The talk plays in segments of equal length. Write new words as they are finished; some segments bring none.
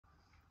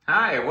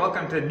Hi,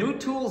 welcome to New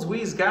Tools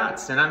We's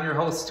Gots, and I'm your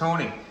host,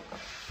 Tony.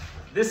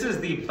 This is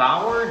the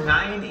Bauer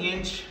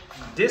 9-inch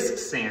disc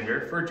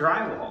sander for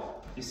drywall.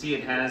 You see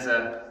it has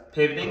a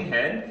pivoting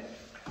head,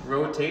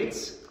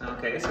 rotates,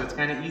 okay, so it's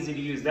kind of easy to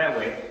use that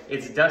way.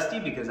 It's dusty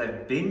because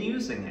I've been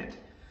using it.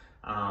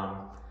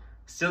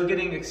 Still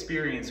getting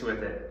experience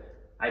with it.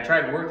 I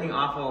tried working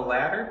off of a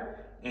ladder,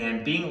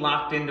 and being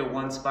locked into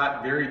one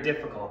spot, very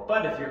difficult.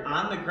 But if you're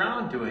on the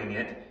ground doing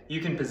it,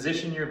 you can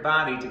position your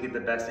body to get the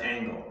best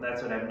angle.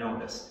 That's what I've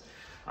noticed.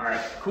 All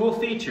right, cool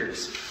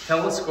features.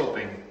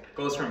 Telescoping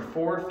goes from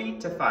 4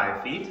 feet to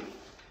 5 feet.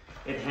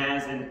 It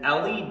has an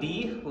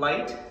LED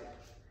light,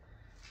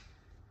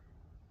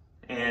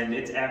 and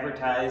it's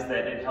advertised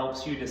that it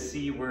helps you to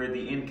see where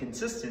the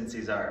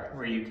inconsistencies are,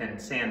 where you can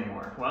sand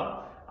more.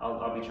 Well,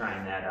 I'll be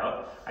trying that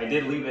out. I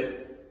did leave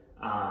it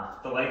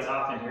the lights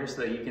off in here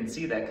so that you can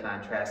see that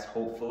contrast,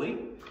 hopefully.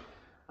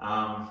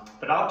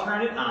 But I'll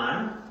turn it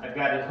on. I've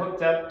got it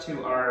hooked up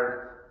to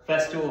our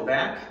Festool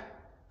vac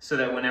so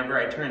that whenever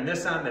I turn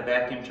this on, the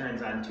vacuum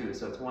turns on too.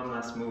 So it's one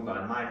less move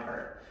on my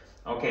part.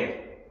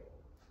 Okay,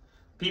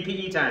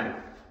 PPE time.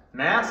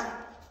 Mask,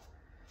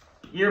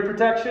 ear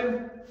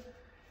protection,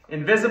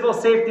 invisible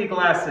safety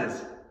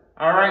glasses.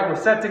 All right, we're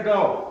set to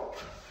go.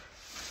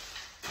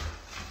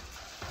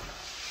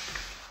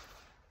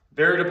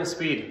 Veritable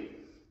speed.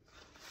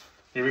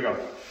 Here we go.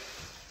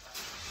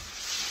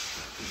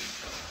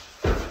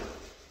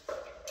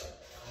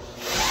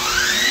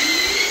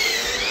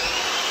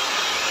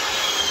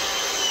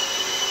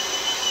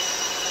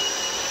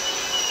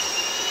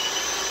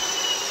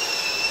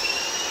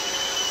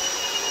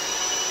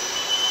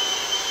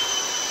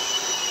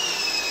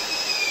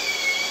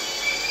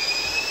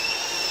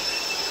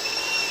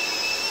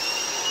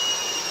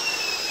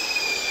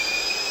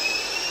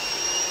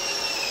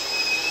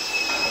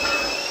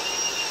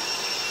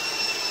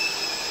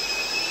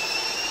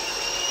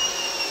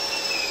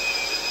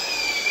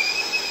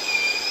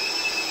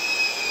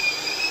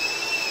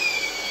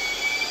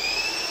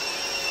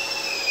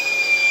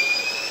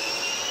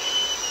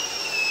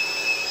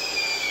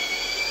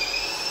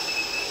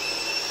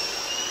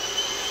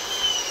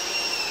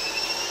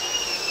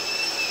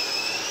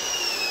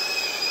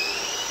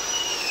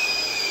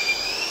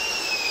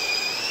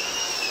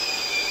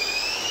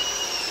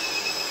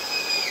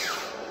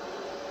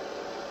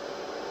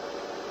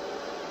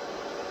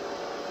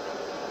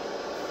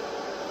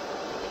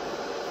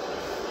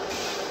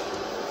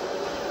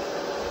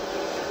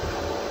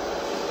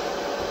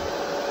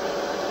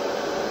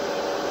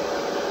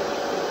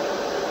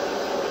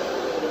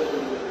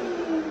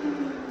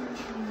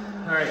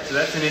 All right, so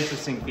that's an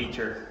interesting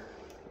feature,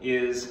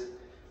 is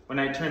when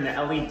I turn the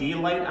LED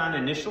light on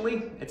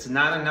initially, it's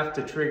not enough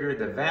to trigger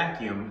the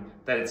vacuum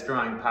that it's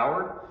drawing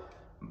power,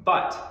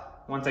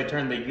 but once I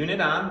turn the unit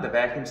on, the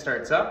vacuum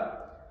starts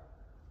up.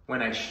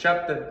 When I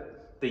shut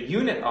the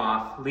unit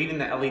off, leaving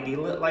the LED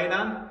light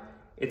on,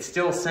 it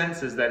still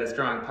senses that it's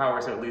drawing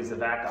power, so it leaves the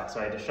vac off. So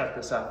I had to shut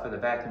this off for the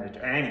vacuum to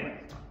turn. Anyway,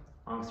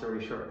 long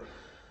story short.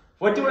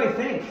 What do I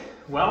think?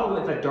 Well,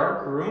 with a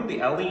dark room, the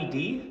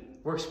LED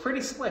works pretty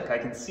slick. I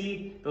can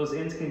see those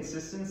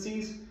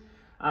inconsistencies.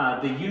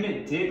 The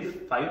unit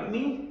did fight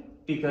me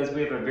because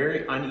we have a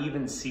very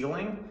uneven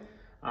ceiling.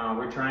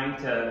 We're trying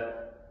to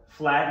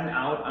flatten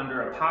out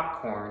under a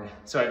popcorn.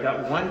 So I've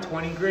got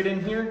 120 grit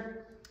in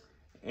here,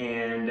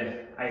 and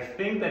I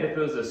think that if it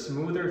was a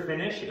smoother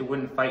finish, it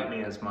wouldn't fight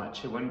me as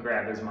much. It wouldn't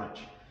grab as much.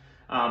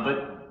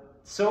 But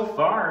so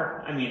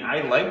far, I mean,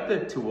 I like the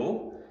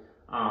tool.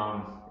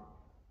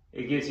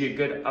 It gives you a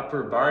good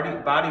upper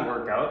body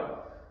workout.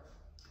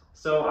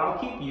 So I'll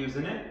keep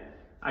using it.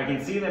 I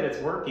can see that it's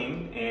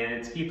working and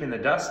it's keeping the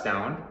dust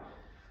down.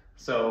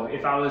 So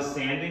if I was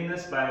sanding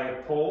this by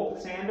pole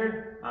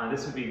sander,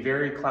 this would be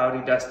very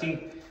cloudy,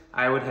 dusty.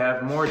 I would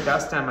have more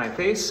dust on my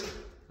face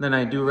than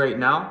I do right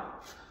now.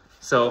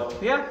 So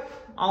yeah,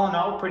 all in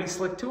all, pretty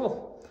slick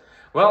tool.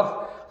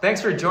 Well,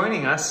 thanks for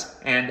joining us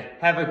and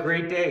have a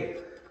great day.